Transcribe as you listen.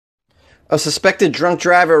A suspected drunk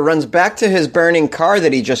driver runs back to his burning car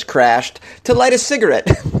that he just crashed to light a cigarette.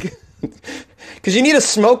 Because you need a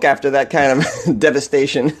smoke after that kind of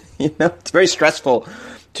devastation. You know, it's very stressful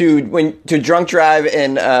to drunk drive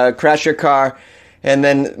and crash your car and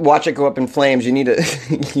then watch it go up in flames. You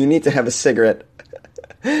need to have a cigarette.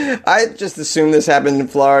 I just assumed this happened in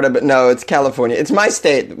Florida, but no, it's California. It's my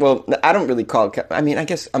state. Well, I don't really call it. I mean, I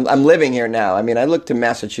guess I'm living here now. I mean, I look to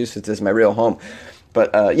Massachusetts as my real home,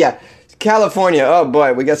 but yeah. California, oh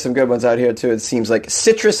boy, we got some good ones out here too. It seems like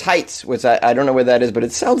Citrus Heights, which I don't know where that is, but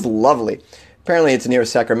it sounds lovely. Apparently it's near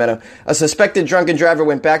Sacramento. A suspected drunken driver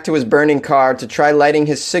went back to his burning car to try lighting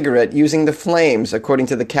his cigarette using the flames, according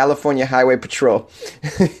to the California Highway Patrol.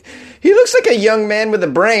 He looks like a young man with a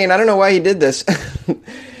brain. I don't know why he did this.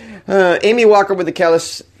 Amy Walker with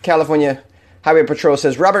the California Highway Patrol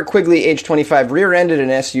says, Robert Quigley, age 25, rear-ended an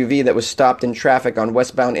SUV that was stopped in traffic on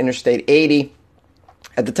westbound Interstate 80.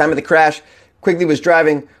 At the time of the crash, Quigley was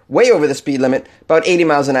driving way over the speed limit, about 80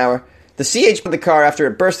 miles an hour. The CH put the car after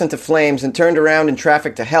it burst into flames and turned around in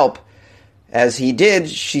traffic to help. As he did,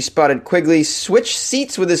 she spotted Quigley switch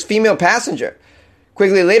seats with his female passenger.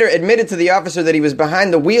 Quigley later admitted to the officer that he was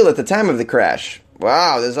behind the wheel at the time of the crash.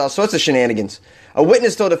 Wow, there's all sorts of shenanigans. A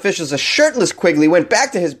witness told officials a shirtless Quigley went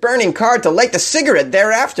back to his burning car to light the cigarette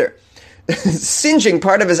thereafter, singeing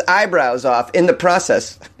part of his eyebrows off in the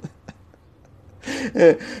process.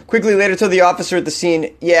 Quigley later told the officer at the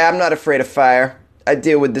scene, yeah, I'm not afraid of fire. I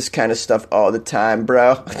deal with this kind of stuff all the time,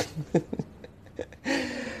 bro.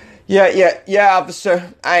 Yeah,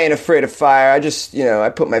 officer. I ain't afraid of fire. I just, I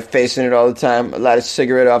put my face in it all the time. I light a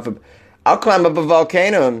cigarette off I'll climb up a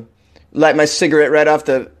volcano and light my cigarette right off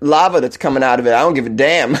the lava that's coming out of it. I don't give a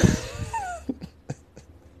damn.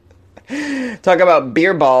 Talk about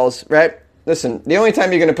beer balls, right? Listen, the only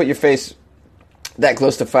time you're going to put your face that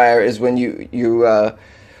close to fire is when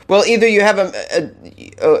well, either you have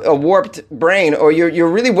a warped brain or you're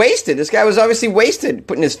really wasted. This guy was obviously wasted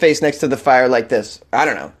putting his face next to the fire like this. I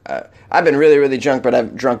don't know. I've been really, really drunk, but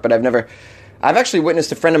I've actually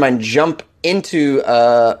witnessed a friend of mine jump into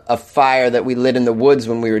a fire that we lit in the woods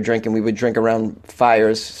when we were drinking. We would drink around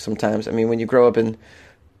fires sometimes. I mean, when you grow up on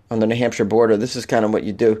the New Hampshire border, this is kind of what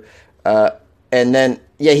you do. And then,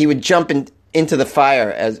 yeah, he would jump into the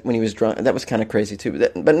fire when he was drunk. That was kind of crazy too.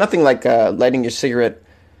 But nothing like lighting your cigarette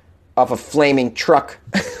off a flaming truck.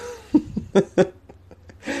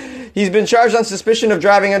 He's been charged on suspicion of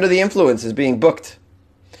driving under the influence, is being booked.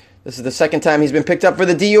 This is the second time he's been picked up for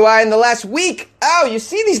the DUI in the last week. Oh, you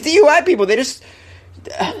see these DUI people, they just,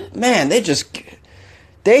 man,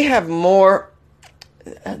 they have more,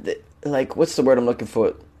 like, what's the word I'm looking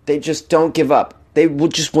for? They just don't give up. They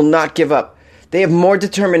will not give up. They have more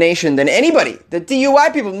determination than anybody. The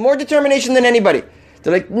DUI people, more determination than anybody.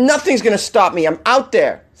 They're like, nothing's going to stop me. I'm out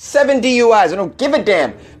there. 7 DUIs. I don't give a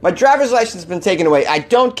damn. My driver's license has been taken away. I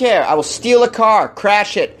don't care. I will steal a car,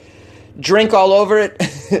 crash it, drink all over it,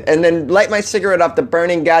 and then light my cigarette off the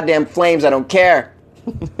burning goddamn flames. I don't care.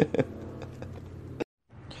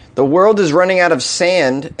 The world is running out of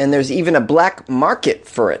sand, and there's even a black market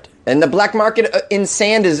for it. And the black market in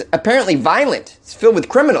sand is apparently violent. It's filled with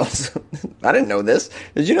criminals. I didn't know this.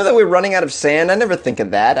 Did you know that we're running out of sand? I never think of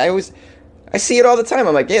that. I see it all the time.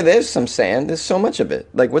 I'm like, yeah, there's some sand. There's so much of it.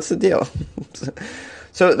 Like, what's the deal?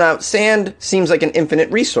 So now, sand seems like an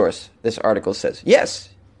infinite resource, this article says. Yes,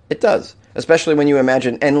 it does, especially when you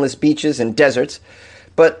imagine endless beaches and deserts.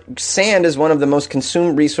 But sand is one of the most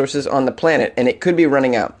consumed resources on the planet, and it could be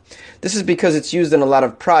running out. This is because it's used in a lot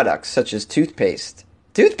of products, such as toothpaste,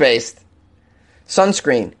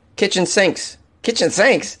 sunscreen, kitchen sinks,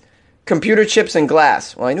 computer chips, and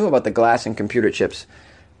glass. Well, I knew about the glass and computer chips.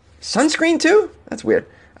 Sunscreen too? That's weird.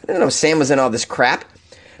 I didn't know sand was in all this crap.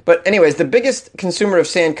 But anyways, the biggest consumer of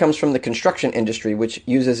sand comes from the construction industry, which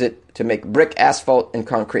uses it to make brick, asphalt, and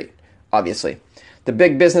concrete, obviously. The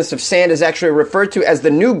big business of sand is actually referred to as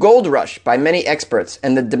the new gold rush by many experts,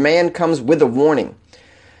 and the demand comes with a warning.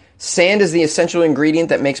 Sand is the essential ingredient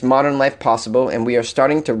that makes modern life possible, and we are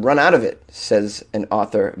starting to run out of it, says an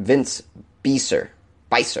author, Vince Beiser.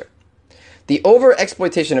 The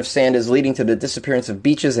over-exploitation of sand is leading to the disappearance of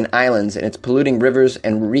beaches and islands, and it's polluting rivers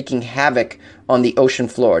and wreaking havoc on the ocean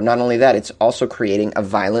floor. Not only that, it's also creating a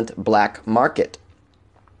violent black market.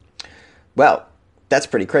 Well, that's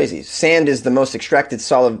pretty crazy. Sand is one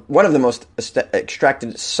of the most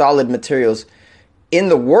extracted solid materials in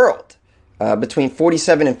the world. Between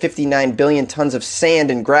 47 and 59 billion tons of sand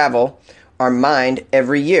and gravel are mined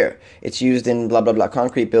every year. It's used in blah, blah, blah,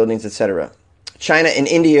 concrete buildings, etc. China and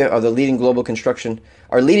India are leading a global construction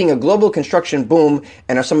boom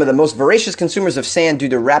and are some of the most voracious consumers of sand due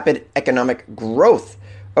to rapid economic growth.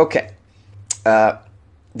 Okay,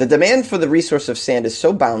 The demand for the resource of sand is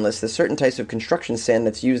so boundless that certain types of construction sand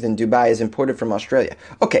that's used in Dubai is imported from Australia.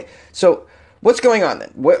 Okay, so what's going on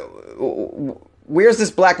then? Where's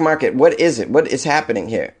this black market? What is it? What is happening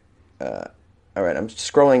here? All right, I'm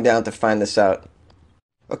scrolling down to find this out.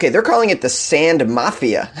 Okay, they're calling it the Sand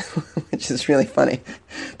Mafia, which is really funny.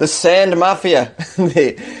 The Sand Mafia.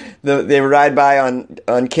 They ride by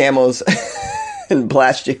on camels and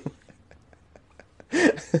blast you.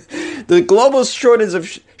 The global shortage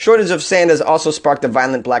of sand has also sparked a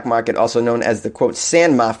violent black market, also known as the, quote,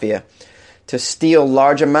 Sand Mafia, to steal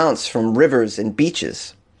large amounts from rivers and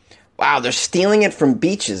beaches. Wow, they're stealing it from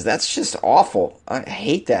beaches. That's just awful. I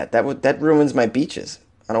hate that. That ruins my beaches.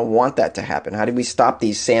 I don't want that to happen. How do we stop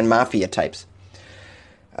these sand mafia types?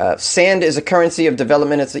 Sand is a currency of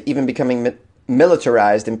development. It's even becoming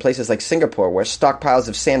militarized in places like Singapore, where stockpiles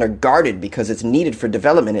of sand are guarded because it's needed for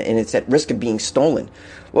development and it's at risk of being stolen.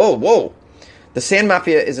 Whoa. The sand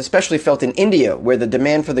mafia is especially felt in India, where the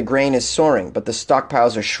demand for the grain is soaring, but the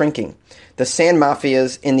stockpiles are shrinking. The sand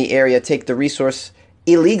mafias in the area take the resource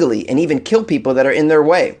illegally and even kill people that are in their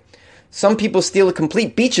way. Some people steal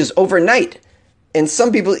complete beaches overnight, and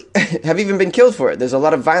some people have even been killed for it. There's a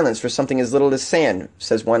lot of violence for something as little as sand,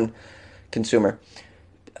 says one consumer.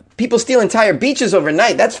 People steal entire beaches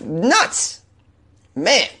overnight. That's nuts.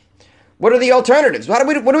 Man, what are the alternatives? What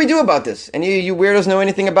do we do about this? Any of you weirdos know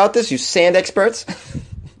anything about this? You sand experts?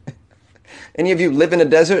 Any of you live in a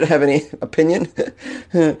desert, have any opinion?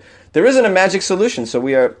 There isn't a magic solution, so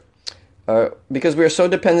we are... because we are so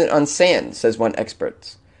dependent on sand, says one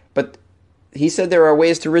expert. But he said there are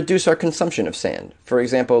ways to reduce our consumption of sand. For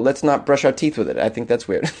example, let's not brush our teeth with it. I think that's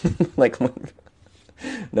weird.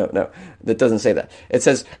 No, that doesn't say that. It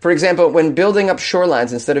says, for example, when building up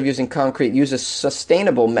shorelines, instead of using concrete, use a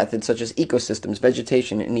sustainable method such as ecosystems,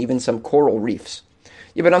 vegetation, and even some coral reefs.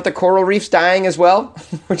 Yeah, but aren't the coral reefs dying as well?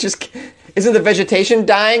 Isn't the vegetation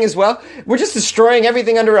dying as well? We're just destroying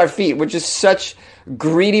everything under our feet. We're just such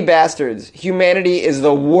greedy bastards. Humanity is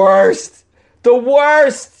the worst. The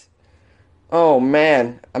worst! Oh,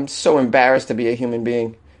 man. I'm so embarrassed to be a human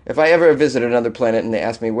being. If I ever visit another planet and they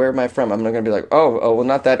ask me, where am I from? I'm not going to be like, oh, well,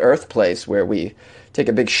 not that Earth place where we take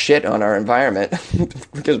a big shit on our environment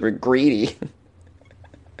because we're greedy.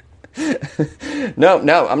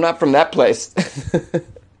 No, I'm not from that place.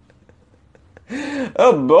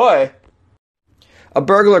 Oh, boy. A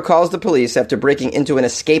burglar calls the police after breaking into an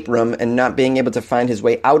escape room and not being able to find his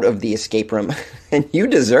way out of the escape room. And you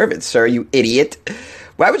deserve it, sir, you idiot.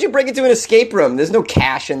 Why would you break into an escape room? There's no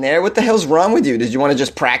cash in there. What the hell's wrong with you? Did you want to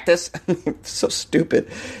just practice? So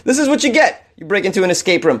stupid. This is what you get. You break into an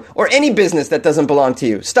escape room or any business that doesn't belong to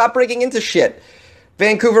you. Stop breaking into shit.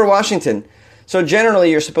 Vancouver, Washington. So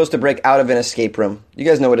generally, you're supposed to break out of an escape room. You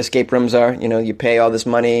guys know what escape rooms are. You know, you pay all this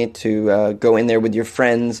money to go in there with your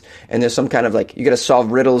friends, and there's some kind of you got to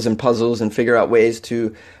solve riddles and puzzles and figure out ways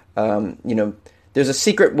to, there's a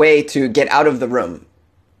secret way to get out of the room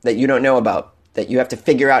that you don't know about, that you have to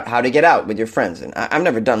figure out how to get out with your friends. And I've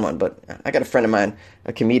never done one, but I got a friend of mine,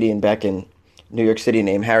 a comedian back in New York City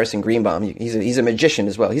named Harrison Greenbaum. He's a magician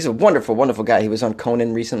as well. He's a wonderful, wonderful guy. He was on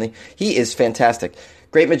Conan recently. He is fantastic.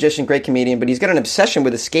 Great magician, great comedian, but he's got an obsession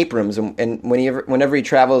with escape rooms. And whenever he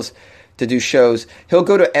travels to do shows, he'll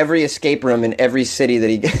go to every escape room in every city that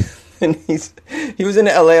he and he was in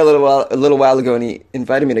LA a little while ago, and he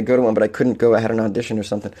invited me to go to one, but I couldn't go. I had an audition or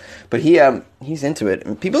something. But he's into it,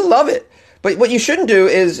 and people love it. But what you shouldn't do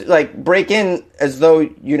is break in as though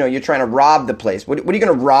you're trying to rob the place. What are you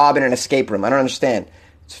going to rob in an escape room? I don't understand.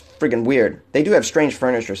 It's friggin' weird. They do have strange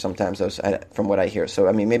furniture sometimes, though, from what I hear. So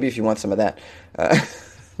I mean, maybe if you want some of that.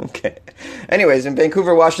 Okay. Anyways, in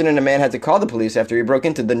Vancouver, Washington, a man had to call the police after he broke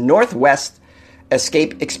into the Northwest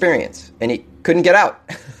Escape Experience, and he couldn't get out.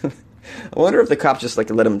 I wonder if the cops just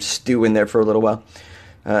let him stew in there for a little while.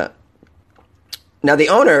 Now, the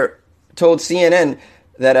owner told CNN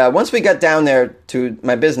that once we got down there to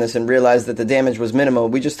my business and realized that the damage was minimal,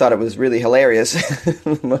 we just thought it was really hilarious.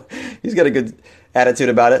 He's got a good attitude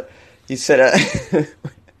about it. He said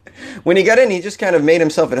when he got in, he just kind of made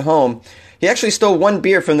himself at home. He actually stole one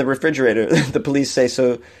beer from the refrigerator, the police say.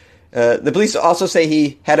 So the police also say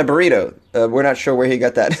he had a burrito. We're not sure where he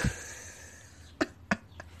got that.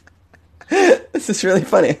 This is really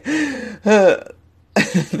funny.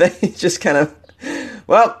 They just kind of,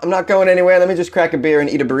 well, I'm not going anywhere. Let me just crack a beer and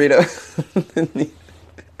eat a burrito.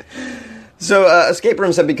 So escape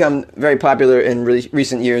rooms have become very popular in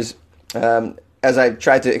recent years, as I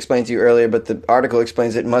tried to explain to you earlier, but the article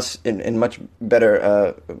explains it in much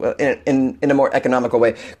better, in a more economical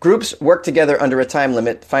way. Groups work together under a time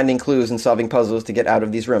limit, finding clues and solving puzzles to get out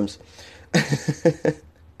of these rooms.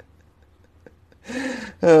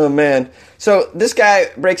 Oh, man. So this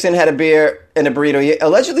guy breaks in, had a beer and a burrito. He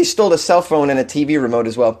allegedly stole a cell phone and a TV remote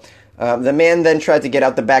as well. The man then tried to get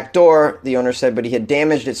out the back door, the owner said, but he had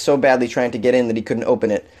damaged it so badly trying to get in that he couldn't open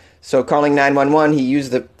it. So calling 911, he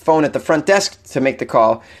used the phone at the front desk to make the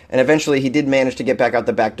call, and eventually he did manage to get back out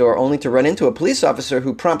the back door, only to run into a police officer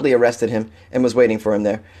who promptly arrested him and was waiting for him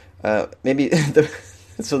there.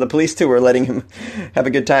 So the police, too, were letting him have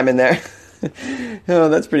a good time in there. Oh,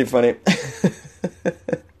 that's pretty funny.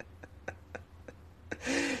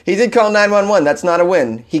 He did call 911. That's not a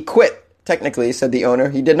win. He quit. Technically, said the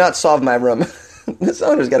owner. He did not solve my room. This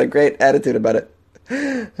owner's got a great attitude about it.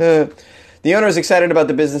 The owner is excited about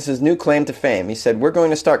the business's new claim to fame. He said, "We're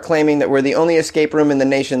going to start claiming that we're the only escape room in the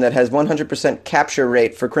nation that has 100% capture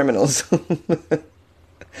rate for criminals."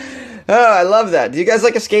 Oh, I love that. Do you guys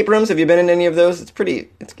like escape rooms? Have you been in any of those?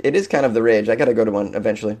 It is kind of the rage. I got to go to one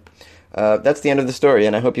eventually. That's the end of the story,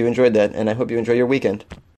 and I hope you enjoyed that, and I hope you enjoy your weekend.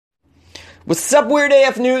 What's up, Weird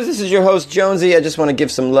AF News? This is your host, Jonesy. I just want to give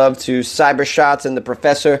some love to Cybershots and the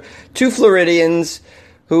Professor, two Floridians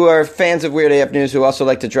who are fans of Weird AF News, who also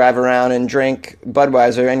like to drive around and drink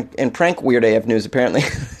Budweiser and prank Weird AF News, apparently.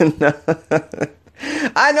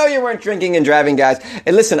 I know you weren't drinking and driving, guys.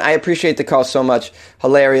 And listen, I appreciate the call so much.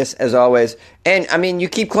 Hilarious, as always. And, I mean, you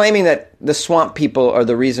keep claiming that the swamp people are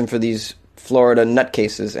the reason for these Florida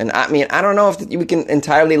nutcases. And, I mean, I don't know if we can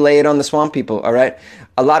entirely lay it on the swamp people, all right?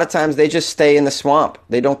 A lot of times they just stay in the swamp.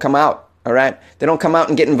 They don't come out, all right? They don't come out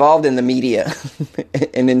and get involved in the media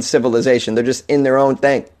and in civilization. They're just in their own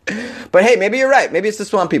thing. But hey, maybe you're right. Maybe it's the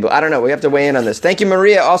swamp people. I don't know. We have to weigh in on this. Thank you,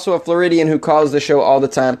 Maria, also a Floridian who calls the show all the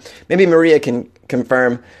time. Maybe Maria can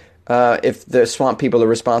confirm if the swamp people are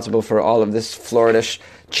responsible for all of this Florida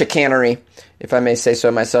chicanery, if I may say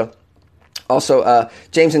so myself. Also,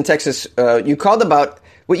 James in Texas, you called about...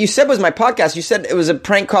 What you said was my podcast. You said it was a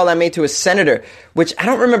prank call I made to a senator, which I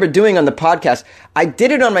don't remember doing on the podcast. I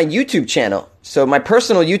did it on my YouTube channel. So my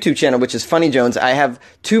personal YouTube channel, which is Funny Jones, I have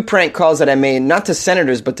 2 prank calls that I made, not to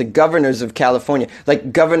senators, but to governors of California,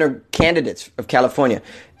 like governor candidates of California.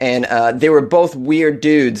 And they were both weird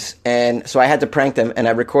dudes, and so I had to prank them, and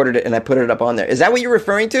I recorded it, and I put it up on there. Is that what you're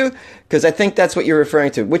referring to? Because I think that's what you're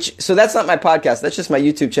referring to. So that's not my podcast. That's just my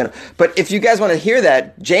YouTube channel. But if you guys want to hear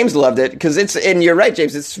that, James loved it, because and you're right,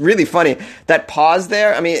 James, it's really funny. That pause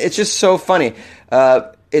there, I mean, it's just so funny.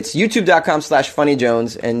 It's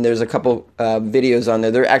youtube.com/funnyjones, and there's a couple videos on there.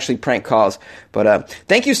 They're actually prank calls. But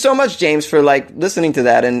thank you so much, James, for listening to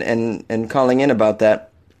that and calling in about that.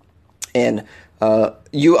 And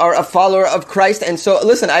you are a follower of Christ. And so,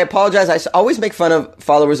 listen, I apologize. I always make fun of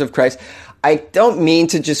followers of Christ. I don't mean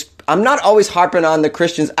to I'm not always harping on the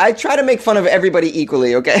Christians. I try to make fun of everybody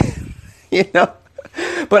equally, okay? You know?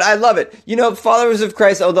 But I love it. You know, followers of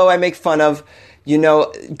Christ, although I make fun of, you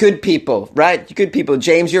know, good people, right? Good people.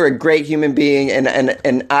 James, you're a great human being,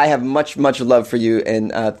 and I have much, much love for you,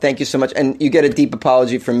 and thank you so much. And you get a deep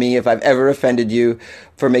apology from me if I've ever offended you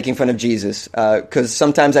for making fun of Jesus, because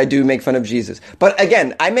sometimes I do make fun of Jesus. But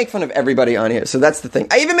again, I make fun of everybody on here, so that's the thing.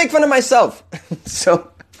 I even make fun of myself. So,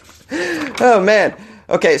 oh man.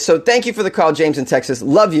 Okay, so thank you for the call, James in Texas.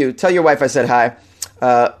 Love you. Tell your wife I said hi.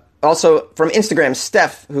 Also, from Instagram,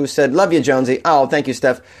 Steph, who said, love you, Jonesy. Oh, thank you,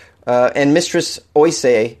 Steph. And Mistress Oise,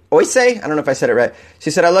 I don't know if I said it right.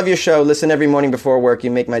 She said, I love your show. Listen every morning before work.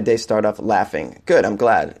 You make my day start off laughing. Good, I'm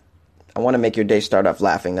glad. I want to make your day start off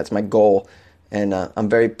laughing. That's my goal. And I'm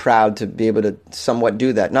very proud to be able to somewhat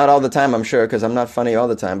do that. Not all the time, I'm sure, because I'm not funny all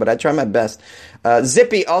the time, but I try my best.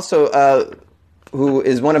 Zippy, also, who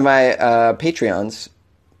is one of my Patreons.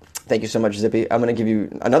 Thank you so much, Zippy. I'm going to give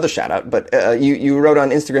you another shout-out. But you wrote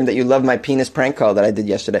on Instagram that you love my penis prank call that I did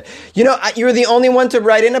yesterday. You know, you're the only one to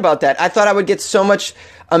write in about that. I thought I would get so much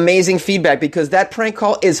amazing feedback because that prank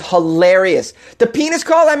call is hilarious. The penis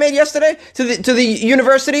call I made yesterday to the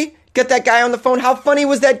university, get that guy on the phone. How funny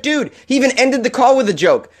was that dude? He even ended the call with a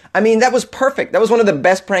joke. I mean, that was perfect. That was one of the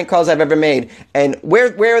best prank calls I've ever made. And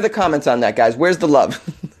where are the comments on that, guys? Where's the love?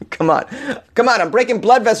 Come on. I'm breaking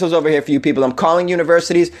blood vessels over here for you people. I'm calling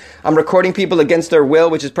universities. I'm recording people against their will,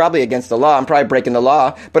 which is probably against the law. I'm probably breaking the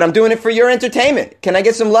law, but I'm doing it for your entertainment. Can I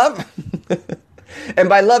get some love? And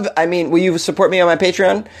by love, I mean, will you support me on my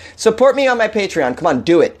Patreon? Support me on my Patreon. Come on,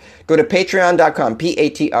 do it. Go to patreon.com,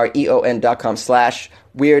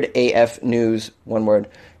 patreon.com/weirdafnews, one word,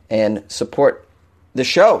 and support the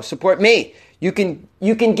show. Support me. You can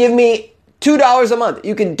give me $2 a month.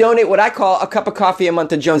 You can donate what I call a cup of coffee a month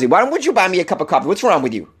to Jonesy. Why wouldn't you buy me a cup of coffee? What's wrong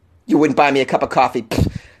with you? You wouldn't buy me a cup of coffee.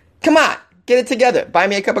 Pfft. Come on, get it together. Buy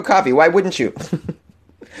me a cup of coffee. Why wouldn't you?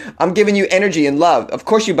 I'm giving you energy and love. Of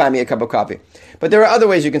course you buy me a cup of coffee. But there are other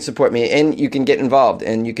ways you can support me, and you can get involved,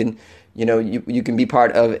 and you can you can be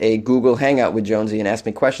part of a Google Hangout with Jonesy and ask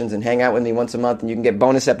me questions and hang out with me once a month, and you can get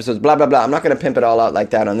bonus episodes, blah, blah, blah. I'm not going to pimp it all out like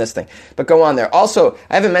that on this thing, but go on there. Also,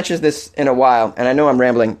 I haven't mentioned this in a while, and I know I'm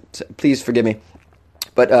rambling. So please forgive me.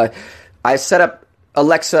 But I set up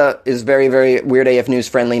Alexa is very, very Weird AF News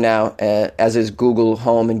friendly now, as is Google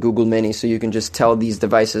Home and Google Mini. So you can just tell these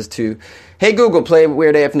devices to, hey, Google, play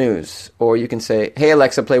Weird AF News. Or you can say, hey,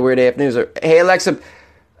 Alexa, play Weird AF News. Or, hey, Alexa,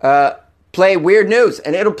 play Weird News.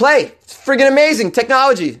 And it'll play. It's friggin' amazing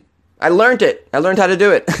technology. I learned it. I learned how to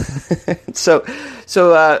do it. So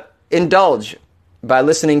indulge by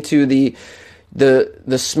listening to the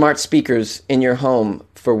smart speakers in your home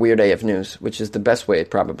for Weird AF News, which is the best way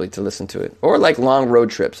probably to listen to it. Or like long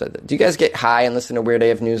road trips. Do you guys get high and listen to Weird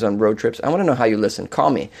AF News on road trips? I want to know how you listen.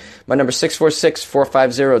 Call me. My number is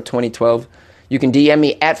 646-450-2012. You can DM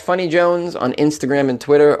me at Funny Jones on Instagram and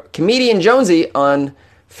Twitter. Comedian Jonesy on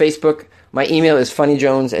Facebook. My email is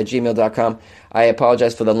funnyjones@gmail.com. I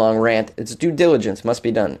apologize for the long rant. It's due diligence. Must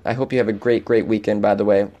be done. I hope you have a great, great weekend, by the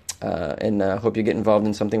way. And hope you get involved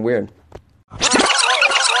in something weird.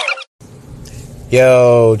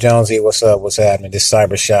 Yo, Jonesy, what's up? What's happening? This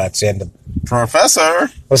Cyber Shots and the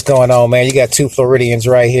Professor. What's going on, man? You got two Floridians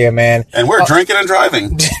right here, man. And we're drinking and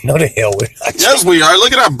driving. No, the hell we're not. Yes, we are.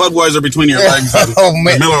 Look at that Budweiser between your legs. And oh,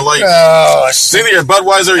 man. The Miller Lite. Oh, it's either your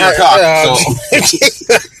Budweiser or your cock. No.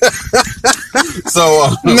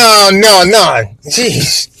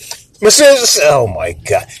 Jeez. But seriously, oh my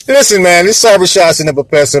God. Listen, man, this Cyber Shots and the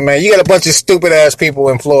Professor, man. You got a bunch of stupid ass people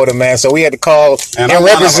in Florida, man. So we had to call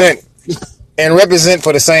and represent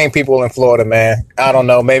for the same people in Florida, man. I don't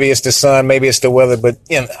know. Maybe it's the sun, maybe it's the weather, but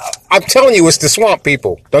I'm telling you, it's the swamp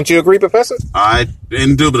people. Don't you agree, Professor?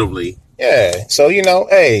 Indubitably. Yeah. So,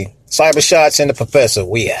 hey, Cyber Shots and the Professor,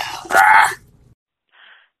 we out.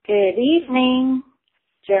 Good evening,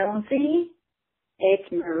 Jonesy.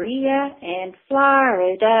 It's Maria in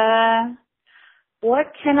Florida.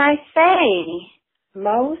 What can I say?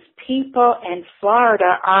 Most people in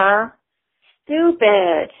Florida are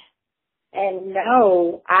stupid. And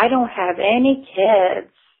no, I don't have any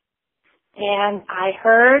kids. And I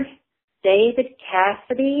heard David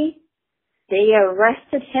Cassidy, they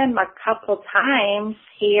arrested him a couple times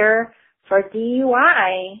here for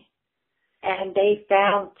DUI. And they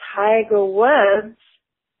found Tiger Woods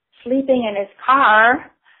sleeping in his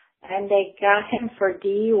car, and they got him for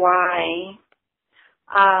DUI.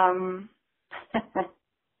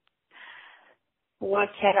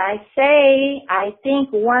 What can I say? I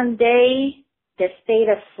think one day the state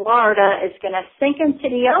of Florida is going to sink into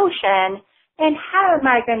the ocean, and how am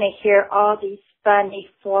I going to hear all these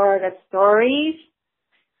funny Florida stories?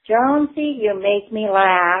 Jonesy, you make me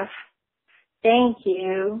laugh. Thank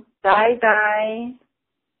you. Bye-bye.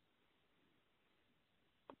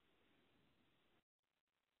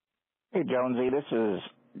 Hey, Jonesy, this is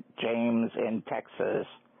James in Texas,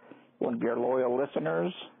 one of your loyal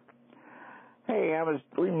listeners. Hey,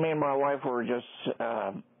 me and my wife were just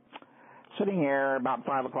sitting here about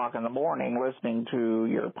 5 o'clock in the morning listening to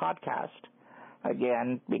your podcast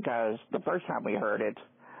again, because the first time we heard it,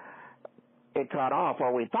 it cut off.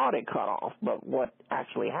 Well, we thought it cut off, but what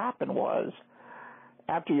actually happened was,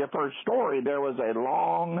 after your first story, there was a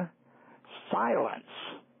long silence.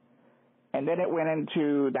 And then it went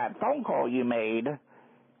into that phone call you made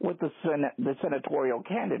with the senatorial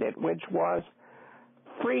candidate, which was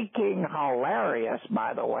freaking hilarious,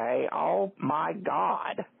 by the way. Oh, my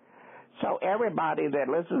God. So everybody that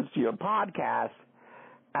listens to your podcast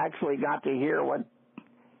actually got to hear what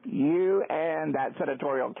you and that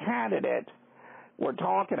senatorial candidate were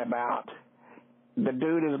talking about. The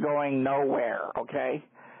dude is going nowhere, okay?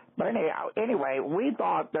 But anyway, we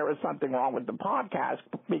thought there was something wrong with the podcast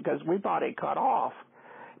because we thought it cut off.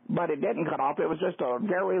 But it didn't cut off. It was just a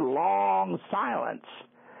very long silence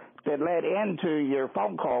that led into your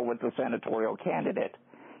phone call with the senatorial candidate.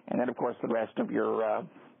 And then, of course, the rest of your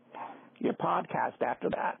podcast after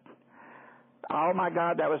that. Oh, my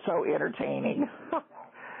God, that was so entertaining.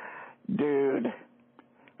 Dude,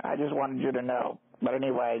 I just wanted you to know. But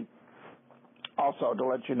anyway, also to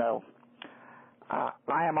let you know,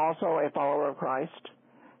 I am also a follower of Christ,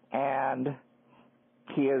 and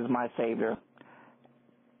He is my Savior.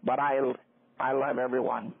 But I love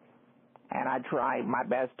everyone, and I try my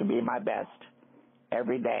best to be my best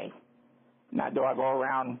every day. Now, do I go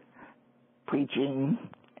around preaching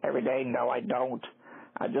every day? No, I don't.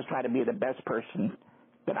 I just try to be the best person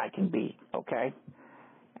that I can be, okay?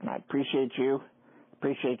 And I appreciate you,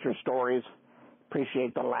 appreciate your stories,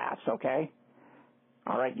 appreciate the laughs, okay?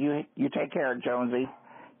 All right, you take care, Jonesy.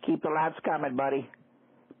 Keep the laughs coming, buddy.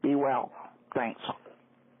 Be well. Thanks.